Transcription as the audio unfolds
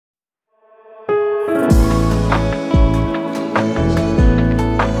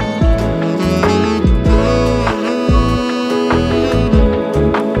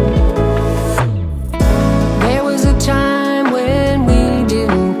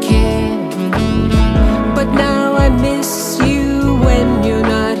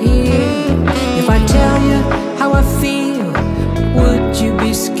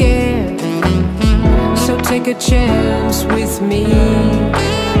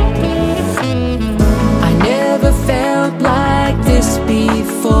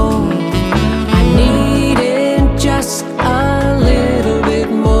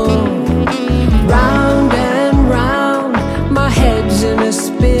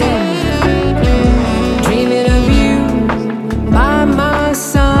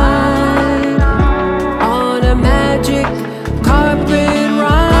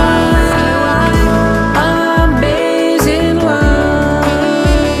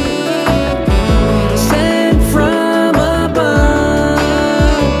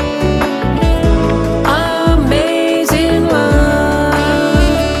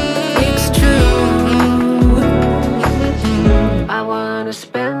wanna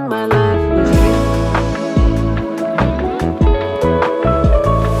spend my life with you.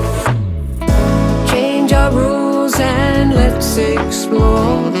 Change our rules and let's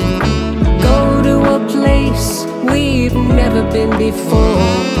explore. Go to a place we've never been before.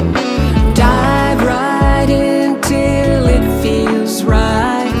 Dive right in till it feels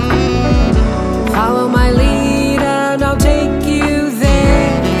right. Follow my lead and I'll take you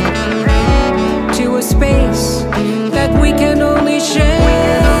there, to a space that we can only share.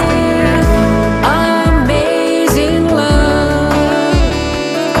 Amazing love,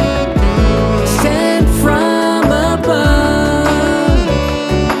 sent from above.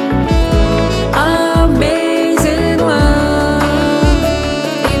 Amazing love,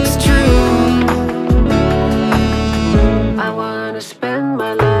 it's true. I wanna spend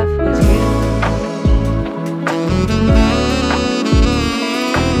my life with you.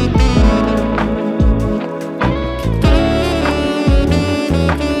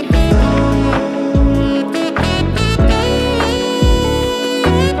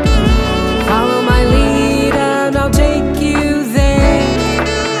 Follow my lead and I'll take you there,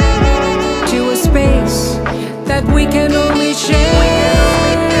 to a space that we can only share.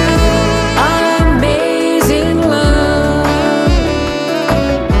 Amazing love,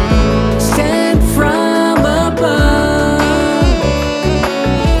 sent from above.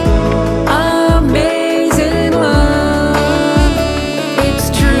 Amazing love, it's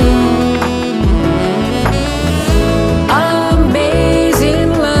true. Amazing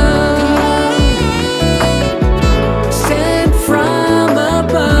love, sent from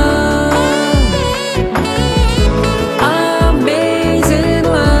above. Amazing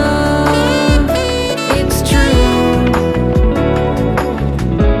love, it's true.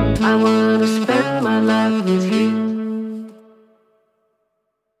 I wanna spend my life with you.